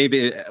that.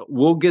 David,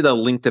 we'll get a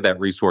link to that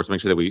resource, make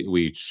sure that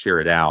we share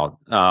it out.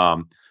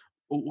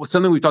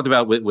 Something we've talked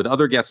about with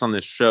other guests on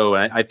this show,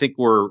 I think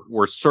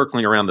we're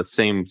circling around the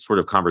same sort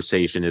of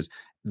conversation, is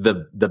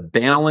the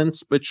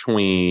balance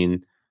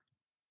between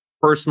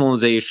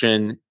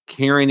personalization,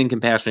 caring and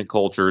compassionate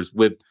cultures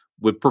with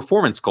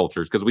performance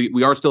cultures, because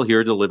we are still here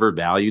to deliver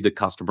value to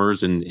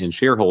customers and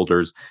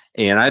shareholders.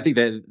 And I think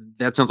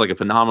that sounds like a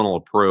phenomenal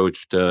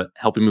approach to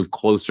helping move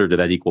closer to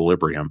that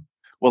equilibrium.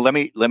 Well, let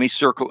me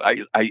circle.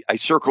 I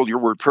circled your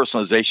word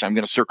personalization. I'm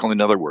going to circle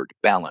another word,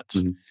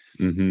 balance.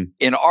 Mm-hmm.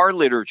 In our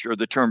literature,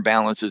 the term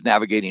balance is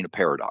navigating a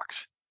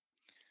paradox.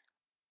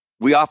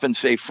 We often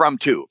say from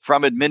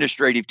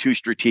administrative to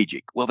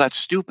strategic. Well, that's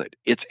stupid.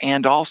 It's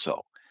and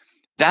also.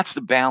 That's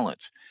the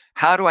balance.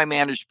 How do I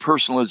manage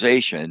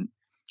personalization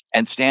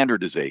and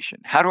standardization?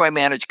 How do I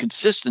manage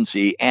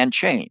consistency and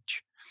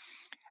change?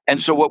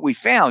 And so what we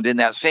found in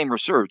that same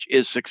research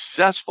is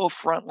successful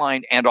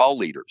frontline and all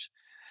leaders.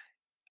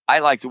 I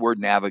like the word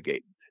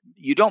navigate.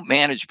 You don't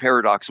manage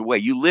paradox away.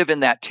 You live in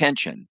that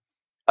tension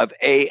of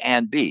A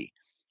and B.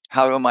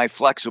 How am I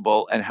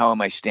flexible and how am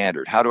I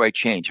standard? How do I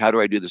change? How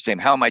do I do the same?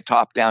 How am I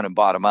top down and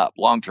bottom up,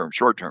 long term,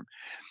 short term?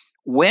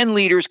 When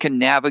leaders can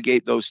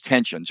navigate those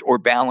tensions or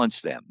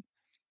balance them,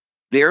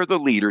 they're the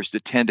leaders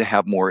that tend to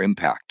have more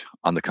impact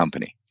on the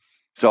company.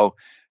 So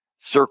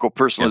circle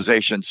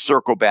personalization,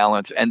 circle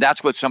balance. And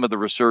that's what some of the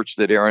research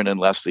that Aaron and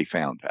Leslie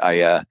found.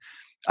 I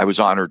was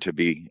honored to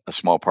be a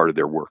small part of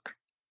their work.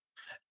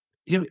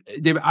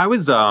 David, I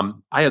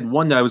had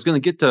one. I was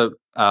going to get to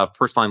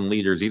first line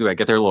leaders. Either I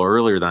get there a little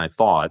earlier than I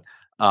thought.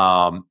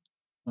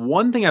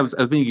 one thing I was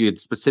thinking you could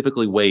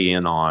specifically weigh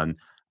in on,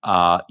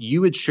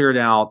 you had shared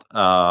out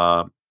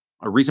a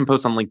recent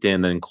post on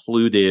LinkedIn that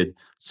included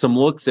some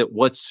looks at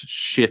what's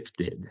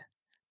shifted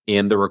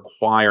in the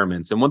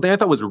requirements. And one thing I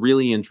thought was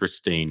really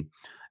interesting,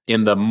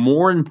 and the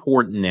more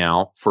important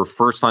now for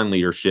first line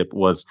leadership,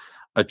 was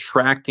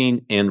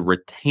attracting and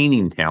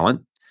retaining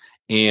talent.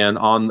 And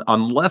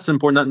on less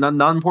important,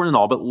 not important at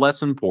all, but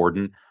less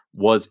important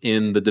was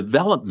in the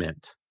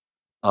development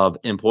of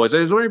employees. I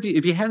was wondering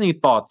if you had any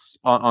thoughts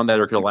on that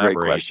or could elaborate.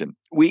 Great question.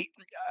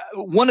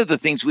 One of the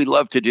things we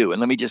love to do, and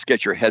let me just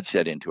get your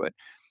headset into it.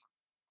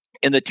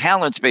 In the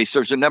talent space,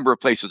 there's a number of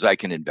places I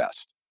can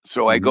invest.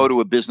 So I go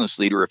to a business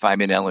leader if I'm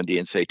in L&D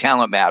and say,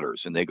 talent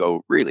matters. And they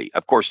go, really?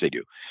 Of course they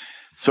do.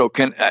 So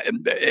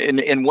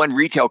in one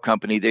retail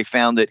company, they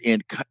found that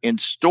in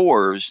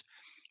stores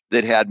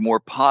that had more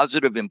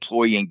positive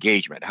employee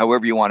engagement,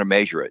 however you want to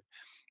measure it,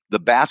 the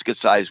basket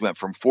size went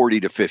from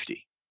 40 to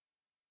 50.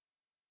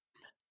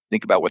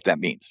 Think about what that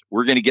means.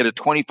 We're going to get a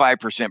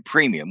 25%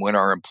 premium when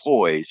our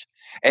employees,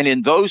 and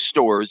in those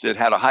stores that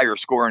had a higher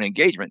score on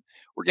engagement,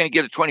 we're going to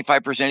get a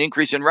 25%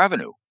 increase in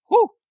revenue.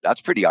 Whoo, that's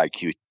pretty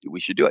IQ.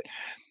 We should do it.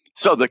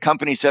 So the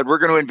company said, we're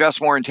going to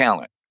invest more in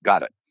talent.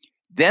 Got it.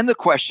 Then the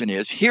question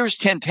is, here's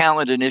 10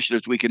 talent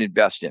initiatives we can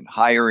invest in: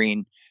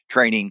 hiring,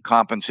 training,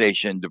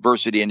 compensation,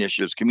 diversity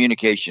initiatives,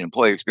 communication,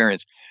 employee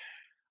experience.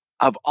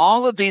 Of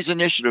all of these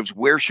initiatives,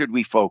 where should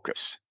we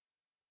focus?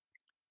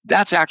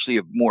 That's actually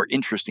a more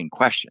interesting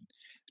question.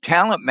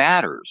 Talent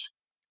matters.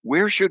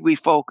 Where should we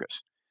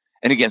focus?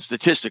 And again,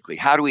 statistically,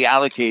 how do we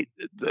allocate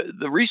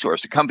the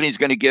resource? The company's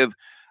going to give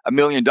 $1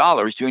 million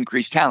to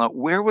increase talent.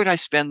 Where would I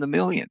spend the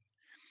million?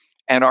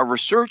 And our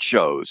research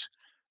shows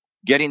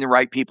getting the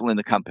right people in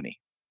the company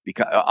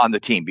on the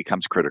team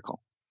becomes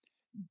critical.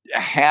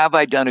 Have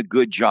I done a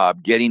good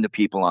job getting the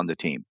people on the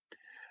team?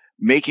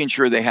 Making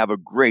sure they have a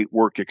great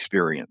work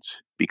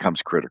experience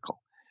becomes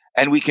critical.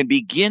 And we can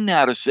begin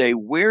now to say,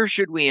 where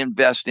should we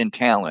invest in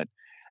talent?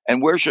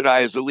 And where should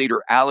I, as a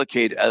leader,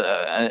 allocate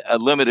a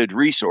limited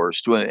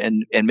resource to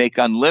and make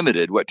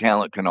unlimited what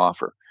talent can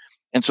offer?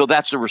 And so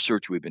that's the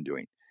research we've been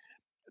doing.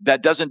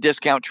 That doesn't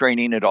discount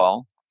training at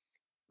all.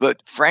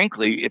 But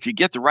frankly, if you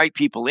get the right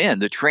people in,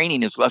 the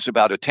training is less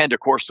about attend a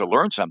course to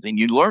learn something.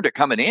 You learned it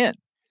coming in.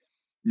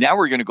 Now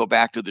we're going to go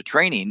back to the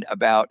training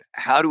about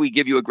how do we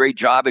give you a great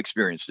job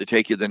experience to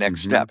take you the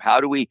next step? How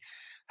do we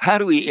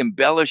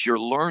embellish your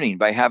learning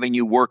by having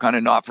you work on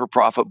a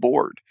not-for-profit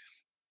board?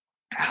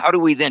 How do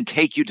we then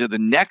take you to the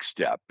next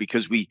step?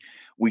 Because we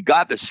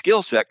got the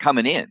skill set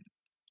coming in.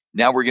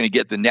 Now we're going to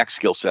get the next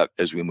skill set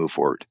as we move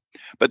forward.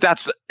 But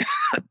that's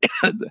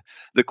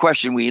the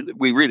question we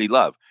really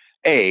love.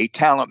 A,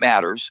 talent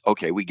matters.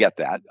 Okay, we get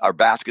that. Our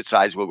basket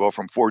size will go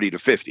from 40 to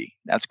 50.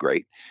 That's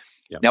great.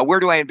 Yep. Now, where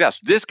do I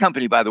invest? This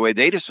company, by the way,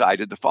 they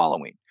decided the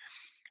following.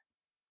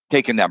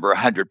 Take a number,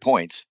 100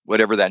 points,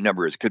 whatever that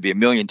number is. It could be $1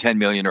 million, $10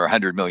 million, or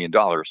 $100 million.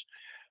 40%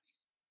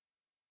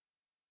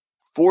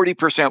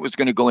 was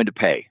going to go into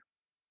pay.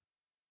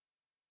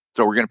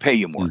 So we're going to pay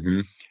you more.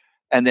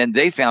 And then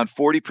they found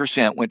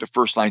 40% went to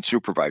first-line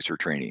supervisor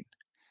training.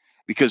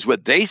 Because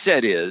what they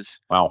said is,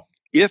 wow,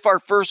 if our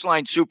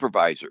first-line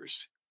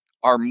supervisors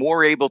are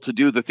more able to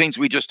do the things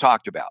we just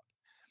talked about,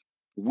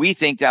 we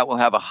think that will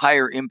have a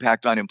higher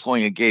impact on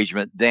employee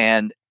engagement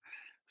than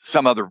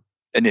some other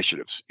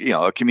initiatives,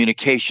 a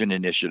communication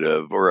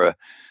initiative or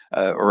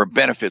a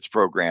benefits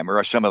program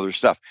or some other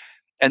stuff.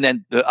 And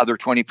then the other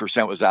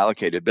 20% was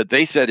allocated. But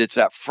they said it's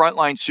that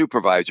frontline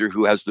supervisor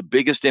who has the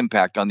biggest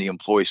impact on the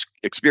employee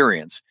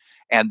experience.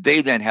 And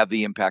they then have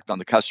the impact on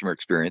the customer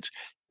experience,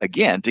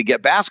 again, to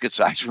get basket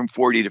size from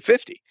 40 to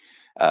 50.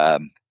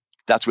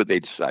 That's what they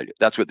decided.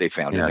 That's what they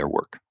found in their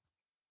work.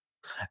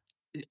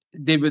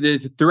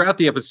 David, throughout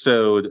the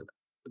episode,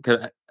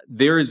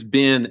 there has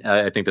been,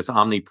 I think, this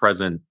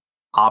omnipresent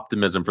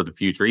optimism for the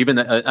future, even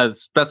a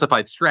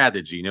specified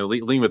strategy,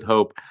 leading with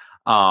hope.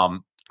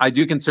 I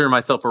do consider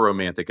myself a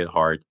romantic at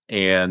heart.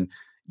 And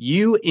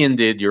you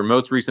ended your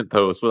most recent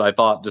post with, I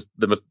thought, just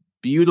the most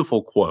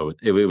beautiful quote.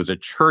 It was a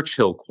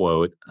Churchill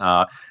quote.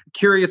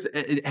 Curious,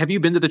 have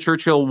you been to the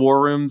Churchill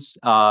war rooms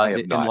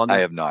in London? I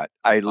have not.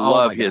 I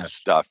love his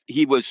stuff.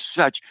 He was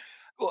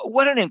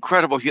what an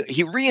incredible,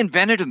 he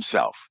reinvented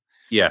himself.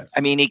 Yes. I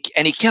mean,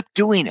 he kept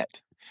doing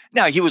it.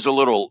 Now, he was a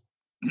little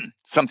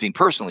something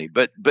personally,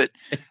 but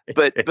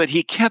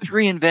he kept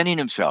reinventing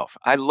himself.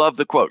 I love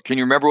the quote. Can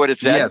you remember what it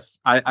said? Yes,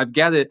 I've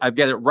got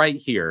it right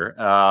here.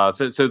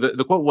 So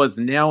the quote was,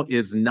 "Now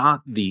is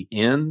not the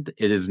end.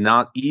 It is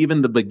not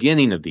even the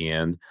beginning of the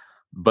end,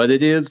 but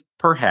it is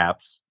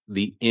perhaps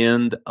the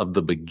end of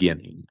the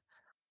beginning."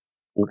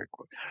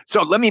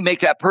 So let me make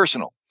that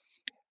personal.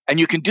 And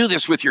you can do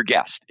this with your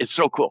guest. It's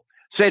so cool.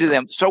 Say to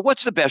them, so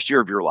what's the best year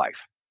of your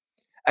life?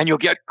 And you'll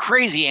get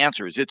crazy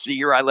answers. It's the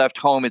year I left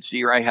home. It's the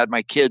year I had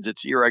my kids.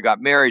 It's the year I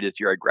got married. It's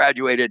the year I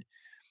graduated.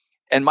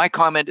 And my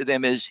comment to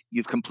them is,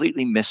 you've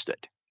completely missed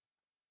it.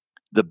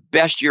 The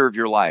best year of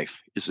your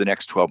life is the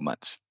next 12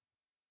 months.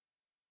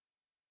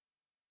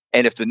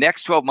 And if the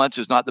next 12 months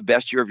is not the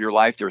best year of your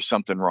life, there's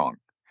something wrong.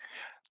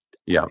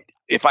 Yeah.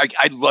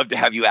 I'd love to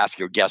have you ask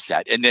your guests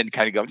that and then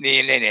kind of go, nah.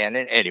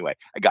 Anyway,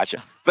 I got you.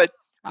 But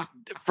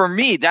for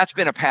me, that's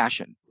been a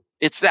passion.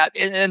 It's that,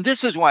 and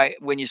this is why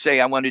when you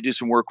say I want to do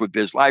some work with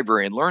Biz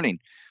Library and learning,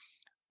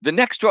 the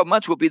next 12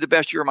 months will be the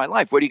best year of my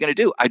life. What are you going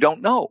to do? I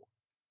don't know.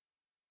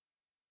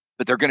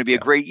 But they're going to be a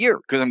great year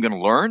because I'm going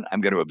to learn,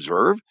 I'm going to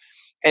observe.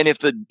 And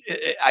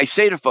I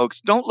say to folks,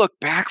 don't look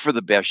back for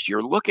the best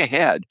year, look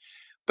ahead.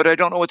 But I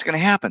don't know what's going to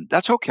happen.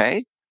 That's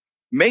okay.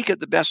 Make it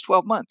the best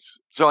 12 months.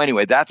 So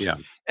anyway,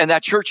 and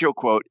that Churchill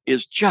quote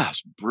is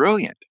just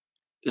brilliant.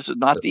 This is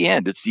not the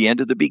end. It's the end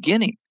of the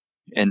beginning.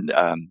 And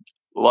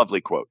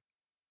lovely quote.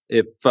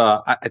 If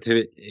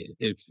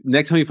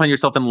next time you find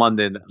yourself in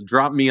London,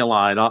 drop me a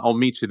line. I'll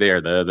meet you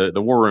there. The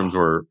war rooms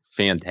were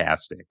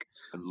fantastic.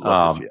 I'd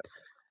love to see it.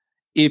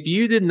 If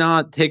you did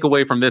not take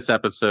away from this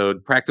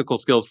episode practical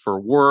skills for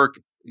work,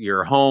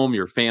 your home,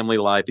 your family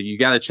life, you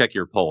got to check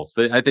your pulse.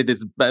 I think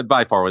this is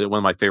by far one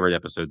of my favorite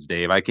episodes,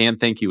 Dave. I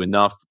can't thank you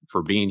enough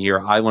for being here.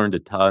 I learned a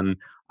ton.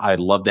 I'd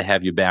love to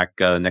have you back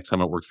next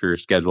time it works for your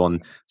schedule, and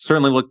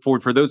certainly look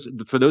forward for those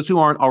who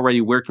aren't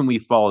already. Where can we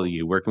follow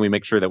you? Where can we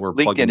make sure that we're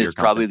plugged into your LinkedIn is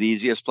probably the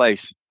easiest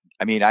place.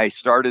 I mean, I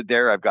started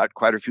there. I've got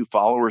quite a few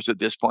followers at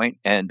this point,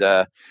 and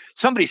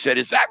somebody said,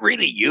 "Is that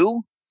really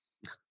you?"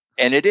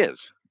 And it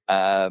is.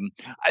 And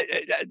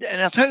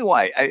I'll tell you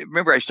why. I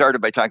remember I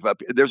started by talking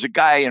about, there's a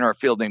guy in our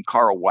field named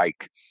Carl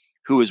Weick,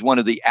 who is one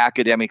of the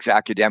academic.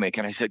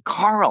 And I said,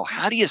 Carl,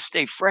 how do you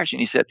stay fresh? And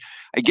he said,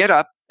 I get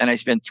up and I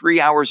spend 3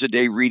 hours a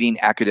day reading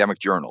academic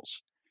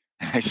journals.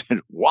 And I said,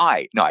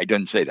 why? No, I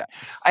didn't say that.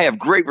 I have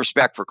great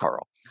respect for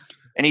Carl.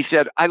 And he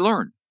said, I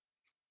learn.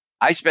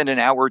 I spend an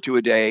hour or two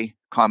a day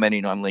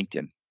commenting on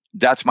LinkedIn.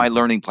 That's my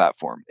learning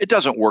platform. It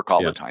doesn't work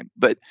all the time,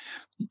 but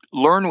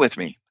learn with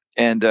me.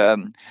 And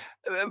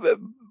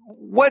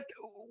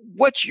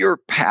what's your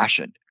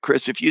passion,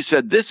 Chris? If you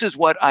said, this is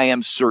what I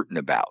am certain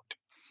about,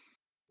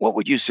 what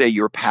would you say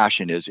your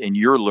passion is in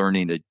your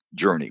learning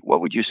journey?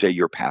 What would you say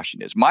your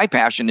passion is? My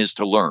passion is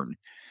to learn.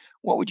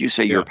 What would you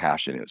say your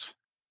passion is?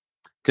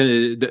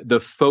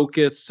 The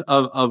focus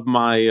of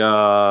my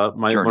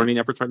my learning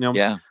efforts right now?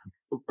 Yeah.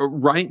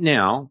 Right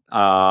now,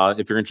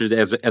 if you're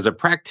interested as a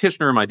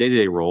practitioner in my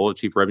day-to-day role as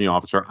Chief Revenue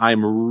Officer,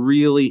 I'm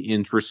really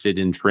interested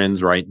in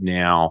trends right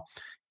now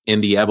in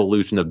the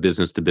evolution of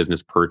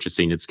business-to-business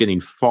purchasing. It's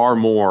getting far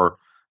more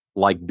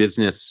like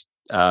business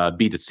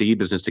B2C,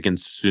 business to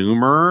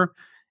consumer,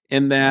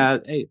 in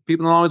that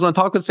people don't always want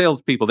to talk with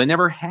salespeople. They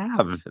never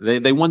have.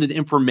 They wanted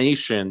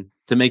information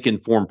to make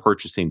informed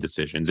purchasing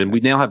decisions, and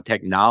we now have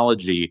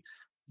technology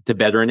to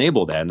better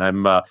enable that.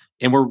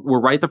 And we're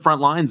right at the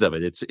front lines of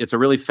it. It's a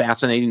really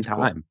fascinating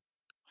time. Cool.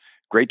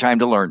 Great time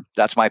to learn.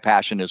 That's my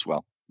passion as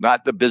well.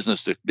 Not the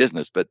business to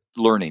business, but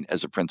learning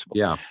as a principle.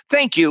 Yeah.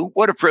 Thank you.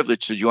 What a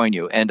privilege to join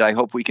you. And I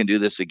hope we can do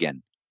this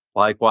again.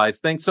 Likewise.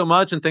 Thanks so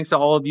much. And thanks to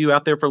all of you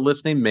out there for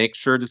listening. Make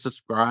sure to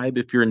subscribe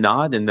if you're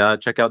not, and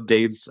check out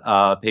Dave's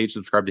page,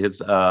 subscribe to his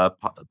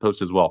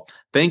post as well.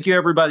 Thank you,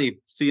 everybody.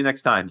 See you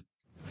next time.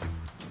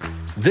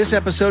 This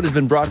episode has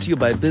been brought to you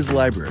by Biz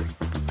Library.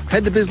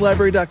 Head to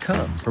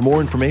bizlibrary.com for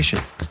more information.